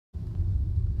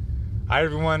Hi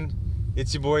everyone,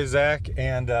 it's your boy Zach,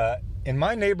 and in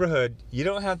my neighborhood, you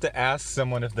don't have to ask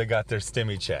someone if they got their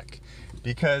stimmy check,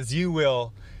 because you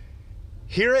will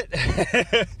hear it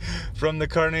from the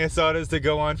carne asadas that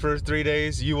go on for 3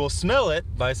 days. You will smell it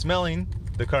by smelling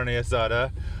the carne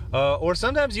asada, or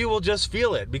sometimes you will just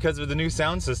feel it because of the new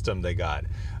sound system they got.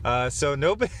 So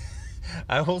nobody,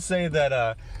 I will say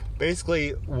that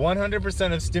basically 100%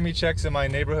 of stimmy checks in my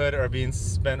neighborhood are being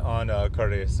spent on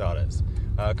carne asadas.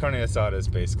 Carne asada is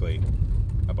basically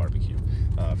a barbecue,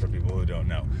 for people who don't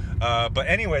know. But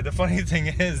anyway, the funny thing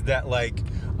is that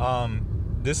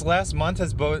this last month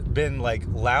has been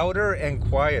louder and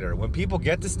quieter. When people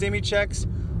get the stimmy checks,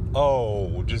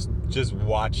 oh, just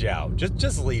watch out.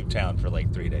 Just leave town for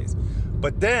 3 days.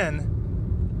 But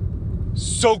then,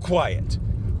 so quiet.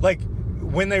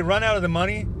 When they run out of the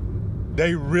money,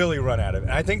 they really run out of it.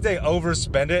 I think they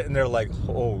overspend it and they're like,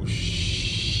 oh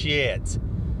shit.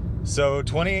 So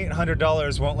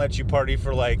 $2,800 won't let you party for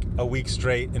a week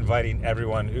straight, inviting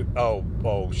everyone.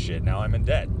 Oh shit! Now I'm in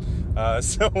debt.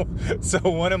 So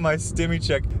one of my stimmy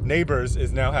check neighbors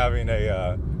is now having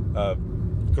a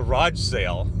garage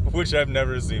sale, which I've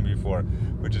never seen before,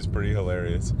 which is pretty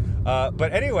hilarious.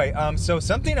 But anyway, so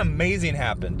something amazing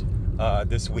happened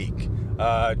this week.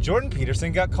 Jordan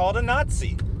Peterson got called a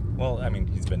Nazi. Well, I mean,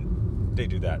 they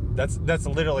do that. That's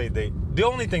literally the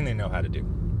only thing they know how to do.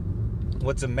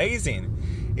 What's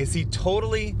amazing is he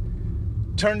totally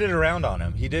turned it around on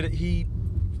him. He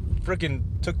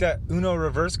freaking took that Uno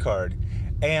reverse card,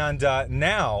 and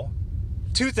now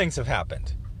two things have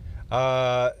happened.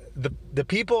 The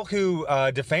people who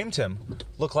defamed him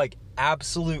look like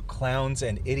absolute clowns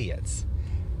and idiots.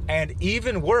 And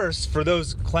even worse, for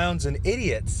those clowns and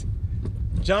idiots,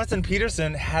 Jonathan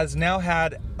Peterson has now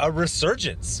had a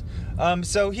resurgence.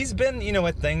 So he's been,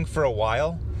 a thing for a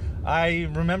while. I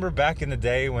remember back in the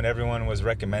day when everyone was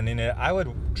recommending it,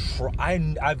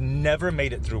 I've never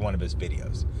made it through one of his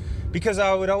videos, because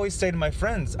I would always say to my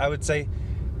friends, I would say,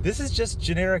 this is just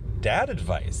generic dad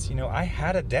advice. I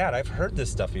had a dad. I've heard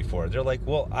this stuff before. They're like,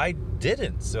 well, I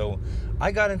didn't. So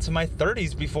I got into my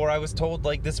 30s before I was told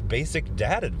this basic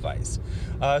dad advice.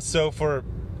 So for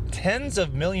tens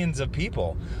of millions of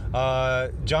people,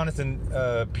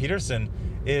 Jonathan Peterson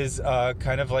is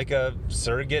kind of like a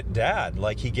surrogate dad.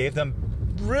 He gave them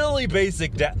really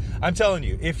basic dad. I'm telling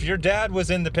you, if your dad was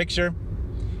in the picture,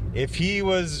 if he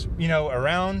was,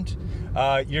 around,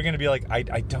 you're gonna be like,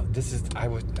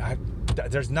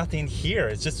 there's nothing here.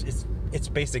 It's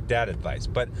basic dad advice.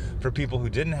 But for people who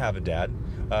didn't have a dad,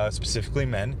 specifically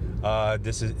men,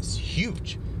 this is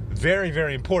huge. Very,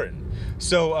 very important.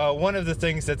 So one of the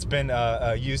things that's been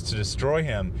used to destroy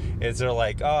him is they're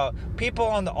like, people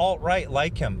on the alt-right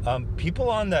like him. People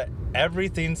on the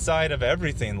everything side of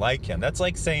everything like him. That's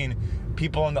like saying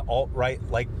people on the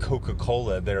alt-right like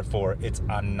Coca-Cola, therefore it's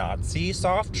a Nazi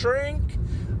soft drink.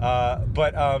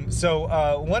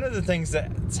 So one of the things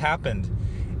that's happened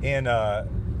in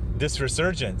this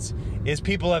resurgence is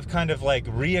people have kind of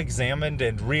re-examined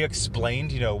and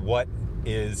re-explained, what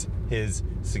is his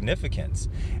significance,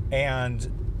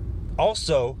 and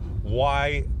also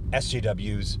why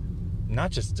SJWs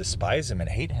not just despise him and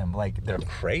hate him, they're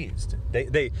crazed.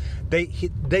 They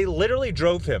literally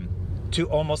drove him to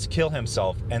almost kill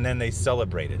himself, and then they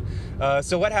celebrated.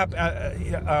 So what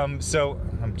happened? So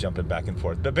I'm jumping back and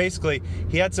forth, but basically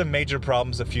he had some major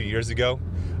problems a few years ago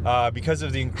because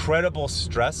of the incredible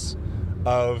stress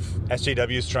of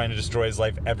SJWs trying to destroy his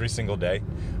life every single day.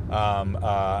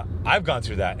 I've gone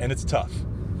through that, and it's tough.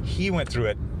 He went through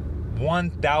it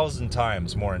 1,000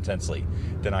 times more intensely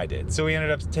than I did. So he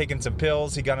ended up taking some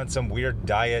pills. He got on some weird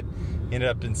diet. He ended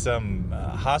up in some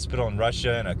hospital in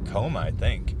Russia in a coma, I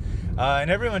think. And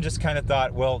everyone just kind of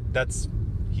thought, well,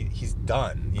 he's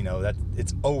done. That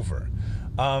it's over.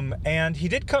 And he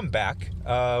did come back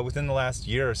within the last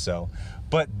year or so.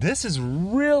 But this has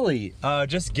really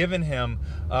just given him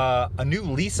a new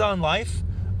lease on life,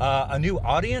 a new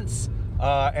audience,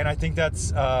 and I think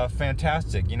that's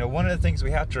fantastic. One of the things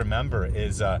we have to remember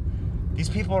is these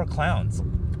people are clowns,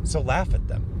 so laugh at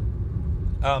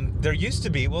them. There used to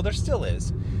be, well, there still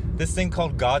is, this thing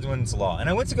called Godwin's Law, and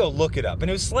I went to go look it up, and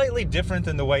it was slightly different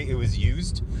than the way it was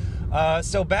used.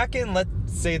 So back in, let's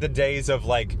say, the days of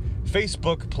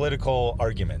Facebook political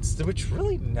arguments, which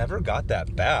really never got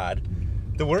that bad.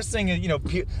 The worst thing,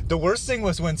 the worst thing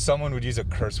was when someone would use a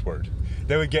curse word.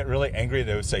 They would get really angry.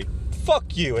 They would say,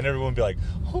 fuck you. And everyone would be like,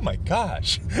 oh my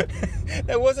gosh.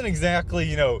 That wasn't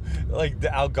exactly, the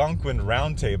Algonquin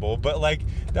round table, but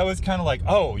that was kind of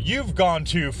oh, you've gone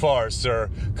too far,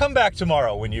 sir. Come back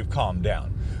tomorrow when you've calmed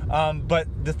down. But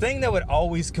the thing that would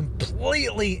always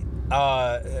completely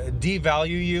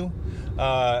devalue you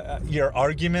your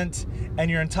argument and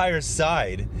your entire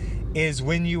side is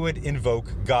when you would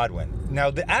invoke Godwin.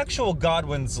 Now, the actual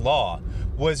Godwin's law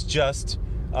was just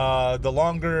the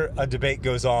longer a debate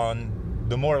goes on,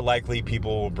 the more likely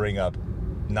people will bring up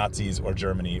Nazis or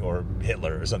Germany or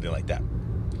Hitler or something like that.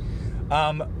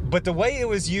 But the way it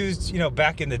was used,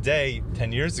 back in the day,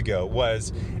 10 years ago,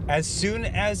 was as soon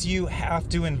as you have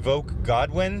to invoke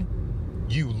Godwin,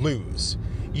 you lose.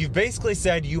 You've basically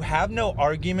said you have no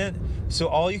argument, so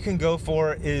all you can go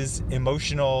for is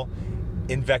emotional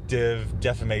invective,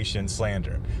 defamation,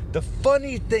 slander. The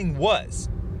funny thing was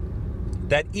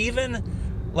that even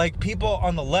people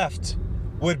on the left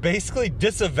would basically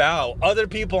disavow other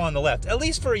people on the left, at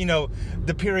least for,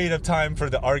 the period of time for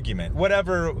the argument.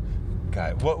 Whatever,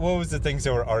 God, what was the things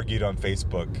that were argued on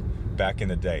Facebook back in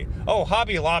the day? Oh,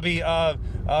 Hobby Lobby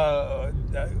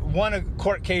won a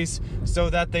court case so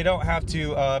that they don't have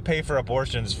to pay for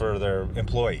abortions for their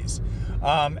employees.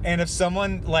 And if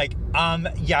someone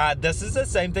this is the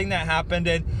same thing that happened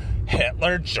in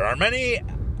Hitler, Germany,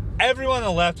 everyone on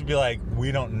the left would be like,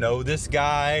 we don't know this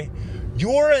guy.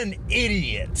 You're an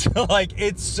idiot.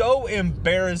 It's so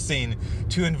embarrassing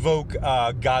to invoke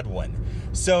Godwin.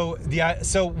 So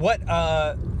what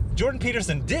Jordan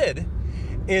Peterson did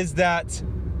is that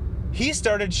he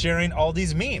started sharing all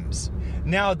these memes.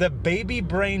 Now, the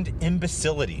baby-brained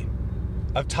imbecility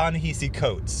of Ta-Nehisi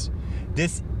Coates,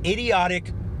 this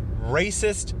idiotic,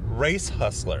 racist race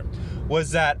hustler,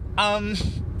 was that, I'm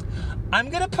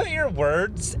gonna put your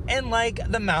words in,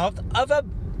 the mouth of a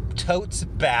totes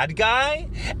bad guy,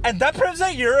 and that proves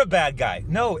that you're a bad guy.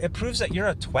 No, it proves that you're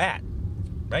a twat.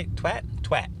 Right? Twat?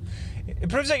 It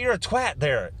proves that you're a twat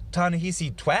there,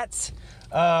 Ta-Nehisi twats.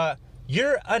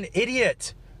 You're an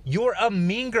idiot. You're a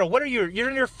mean girl. What are you? You're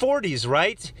in your 40s,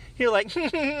 right? You're like,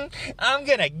 I'm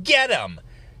gonna get him.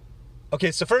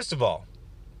 Okay, so first of all,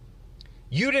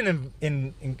 you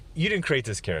didn't create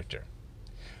this character,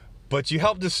 but you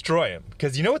helped destroy him.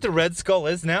 Because you know what the Red Skull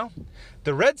is now?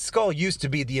 The Red Skull used to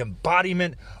be the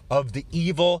embodiment of the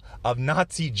evil of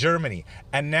Nazi Germany,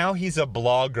 and now he's a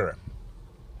blogger.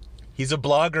 He's a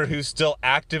blogger who's still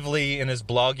actively in his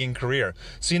blogging career.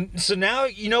 So now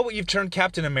you know what you've turned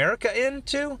Captain America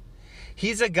into?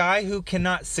 He's a guy who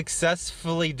cannot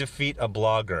successfully defeat a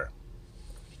blogger.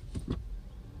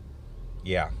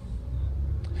 Yeah.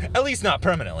 At least not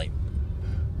permanently.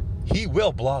 He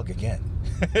will blog again.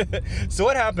 So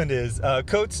what happened is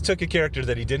Coates took a character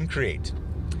that he didn't create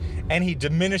and he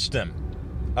diminished him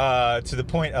to the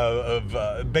point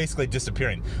of basically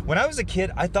disappearing. When I was a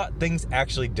kid, I thought things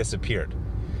actually disappeared.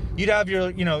 You'd have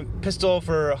your, pistol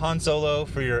for Han Solo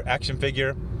for your action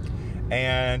figure,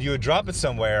 and you would drop it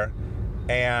somewhere,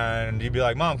 and you'd be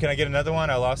like, Mom, can I get another one?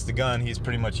 I lost the gun. He's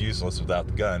pretty much useless without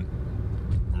the gun.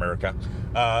 America.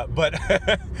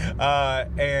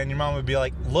 And your mom would be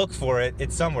like, look for it.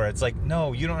 It's somewhere. It's like,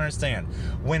 no, you don't understand.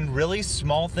 When really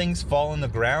small things fall in the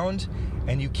ground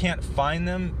and you can't find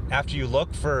them after you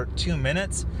look for 2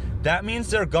 minutes, that means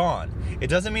they're gone. It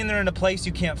doesn't mean they're in a place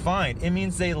you can't find. It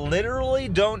means they literally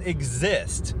don't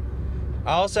exist.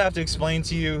 I also have to explain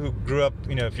to you who grew up,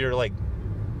 if you're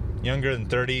younger than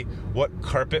 30, what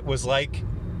carpet was like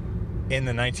in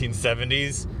the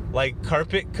 1970s.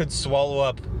 Carpet could swallow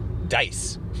up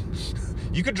dice.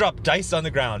 You could drop dice on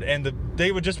the ground and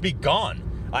they would just be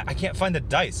gone. I can't find the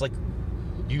dice.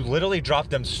 You literally drop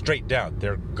them straight down.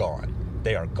 They're gone.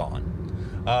 They are gone.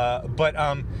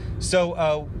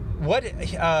 What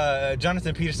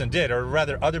Jonathan Peterson did, or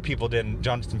rather other people did, and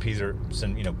Jonathan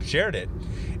Peterson, shared it,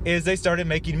 is they started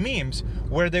making memes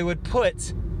where they would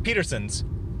put Peterson's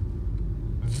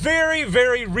very,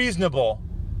 very reasonable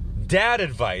dad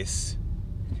advice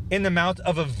in the mouth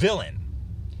of a villain.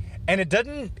 And it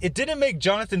didn't make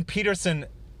Jonathan Peterson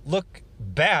look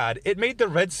bad. It made the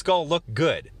Red Skull look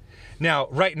good. Now,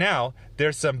 right now,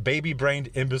 there's some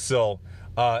baby-brained imbecile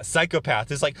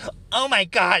psychopath is like, oh my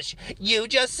gosh, you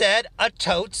just said a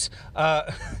totes.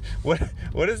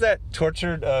 What is that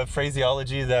tortured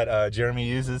phraseology that Jeremy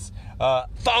uses?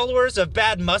 Followers of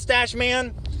Bad Mustache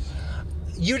Man?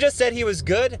 You just said he was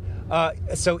good?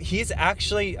 So he's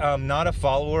actually not a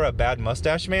follower of Bad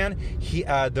Mustache Man.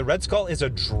 The Red Skull is a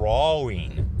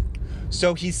drawing.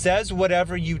 So he says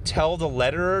whatever you tell the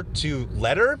letterer to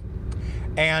letter,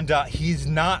 and he's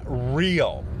not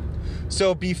real.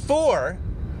 So before,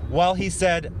 while he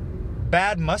said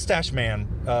Bad Mustache Man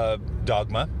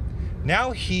dogma,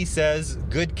 now he says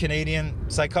good Canadian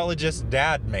psychologist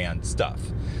dad man stuff.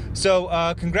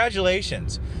 So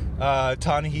congratulations,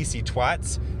 Ta-Nehisi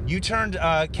twats. You turned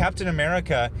Captain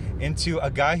America into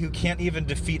a guy who can't even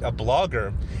defeat a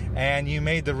blogger, and you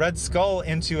made the Red Skull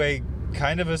into a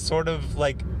kind of a sort of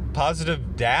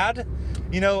positive dad,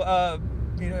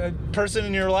 person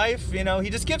in your life. He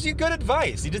just gives you good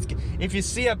advice. If you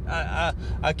see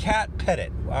a cat, pet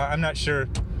it. I'm not sure.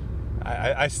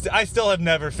 I still have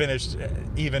never finished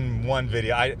even one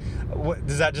video.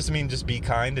 Does that just mean just be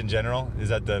kind in general? Is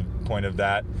that the point of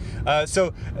that?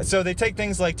 So they take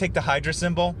things like the Hydra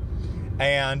symbol,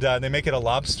 and they make it a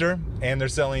lobster, and they're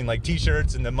selling like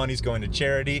t-shirts, and the money's going to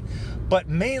charity. But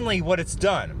mainly what it's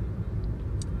done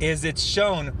is it's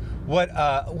shown what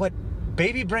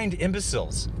baby-brained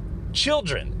imbeciles,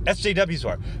 children, SJWs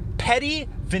are, petty,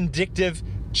 vindictive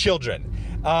children.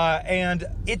 And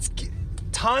it's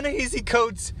Ta-Nehisi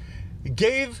Coates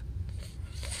gave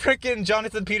frickin'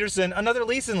 Jonathan Peterson another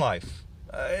lease in life.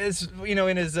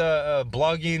 In his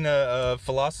blogging,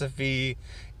 philosophy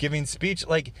giving speech,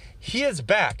 like, he is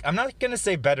back. I'm not gonna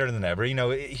say better than ever.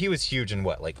 He was huge in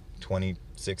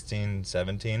 2016,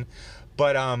 17,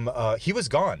 but he was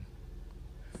gone.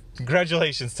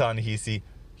 Congratulations, Ta-Nehisi.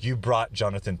 You brought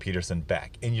Jonathan Peterson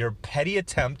back. In your petty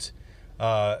attempt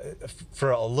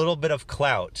for a little bit of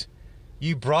clout,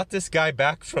 you brought this guy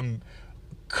back from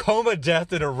coma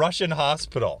death in a Russian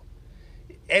hospital.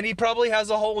 And he probably has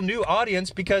a whole new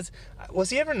audience, because was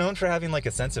he ever known for having like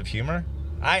a sense of humor?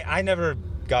 I never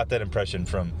got that impression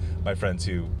from my friends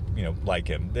who, like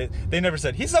him. They never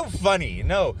said, he's so funny.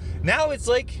 No, now it's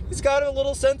like he's got a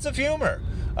little sense of humor.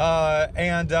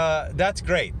 And that's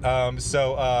great.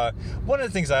 So one of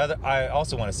the things I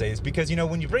also want to say is, because,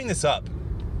 when you bring this up,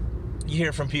 you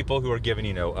hear from people who are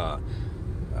giving,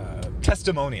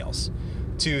 testimonials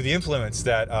to the influence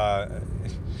that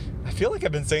I feel like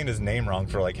I've been saying his name wrong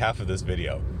for like half of this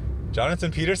video.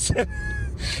 Jonathan Peterson,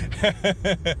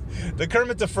 the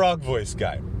Kermit the Frog voice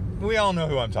guy. We all know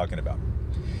who I'm talking about.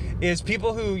 Is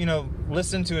people who,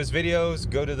 listen to his videos,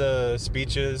 go to the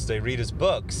speeches, they read his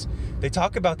books, they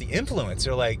talk about the influence.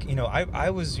 They're like, I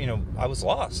was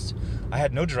lost. I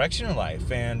had no direction in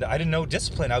life, and I didn't know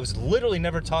discipline. I was literally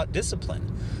never taught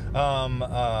discipline.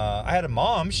 I had a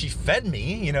mom, she fed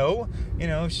me,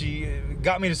 she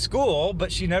got me to school,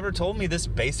 but she never told me this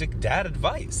basic dad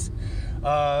advice.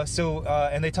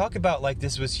 And they talk about like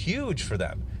this was huge for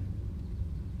them.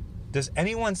 Does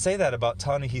anyone say that about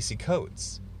Ta-Nehisi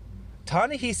Coates?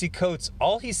 Ta-Nehisi Coates,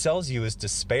 all he sells you is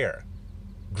despair,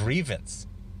 grievance.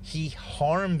 He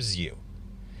harms you.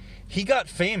 He got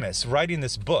famous writing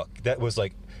this book that was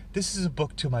like, this is a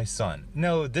book to my son.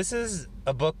 No, this is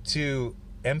a book to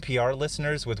NPR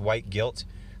listeners with white guilt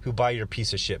who buy your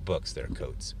piece of shit books there,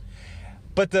 Coates.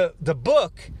 But the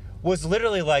book was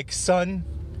literally like, son,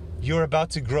 you're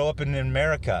about to grow up in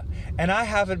America, and I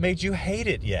haven't made you hate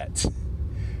it yet.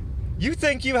 You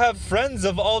think you have friends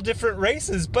of all different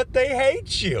races, but they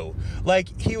hate you.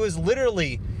 Like, he was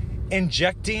literally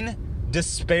injecting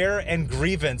despair and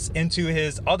grievance into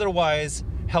his otherwise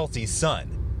healthy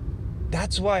son.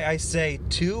 That's why I say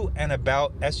to and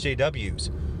about SJWs,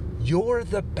 you're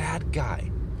the bad guy.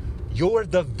 You're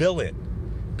the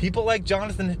villain. People like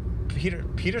Jonathan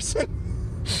Peterson?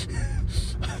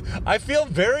 I feel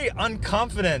very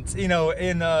unconfident,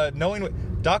 in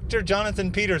knowing Dr.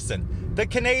 Jonathan Peterson, the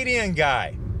Canadian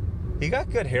guy. He got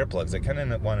good hair plugs. I kind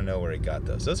of want to know where he got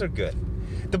those. Those are good.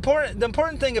 The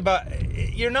important thing about,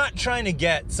 you're not trying to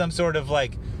get some sort of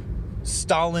like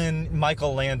Stalin,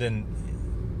 Michael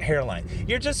Landon hairline.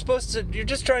 You're just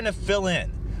trying to fill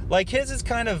in. Like, his is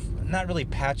kind of not really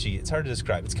patchy. It's hard to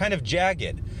describe. It's kind of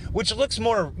jagged, which looks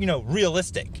more,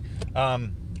 realistic.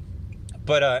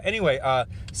 Anyway,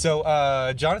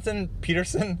 Jonathan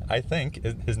Peterson, I think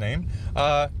is his name.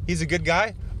 He's a good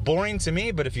guy. Boring to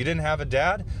me, but if you didn't have a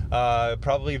dad,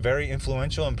 probably very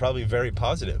influential and probably very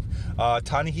positive.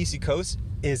 Ta-Nehisi Coates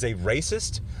is a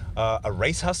racist, a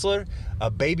race hustler, a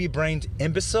baby-brained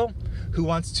imbecile who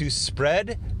wants to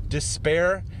spread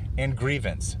despair and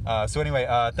grievance.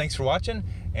 Thanks for watching,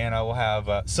 and I will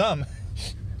have some,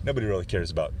 nobody really cares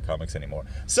about comics anymore,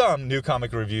 some new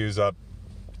comic reviews up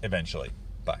eventually.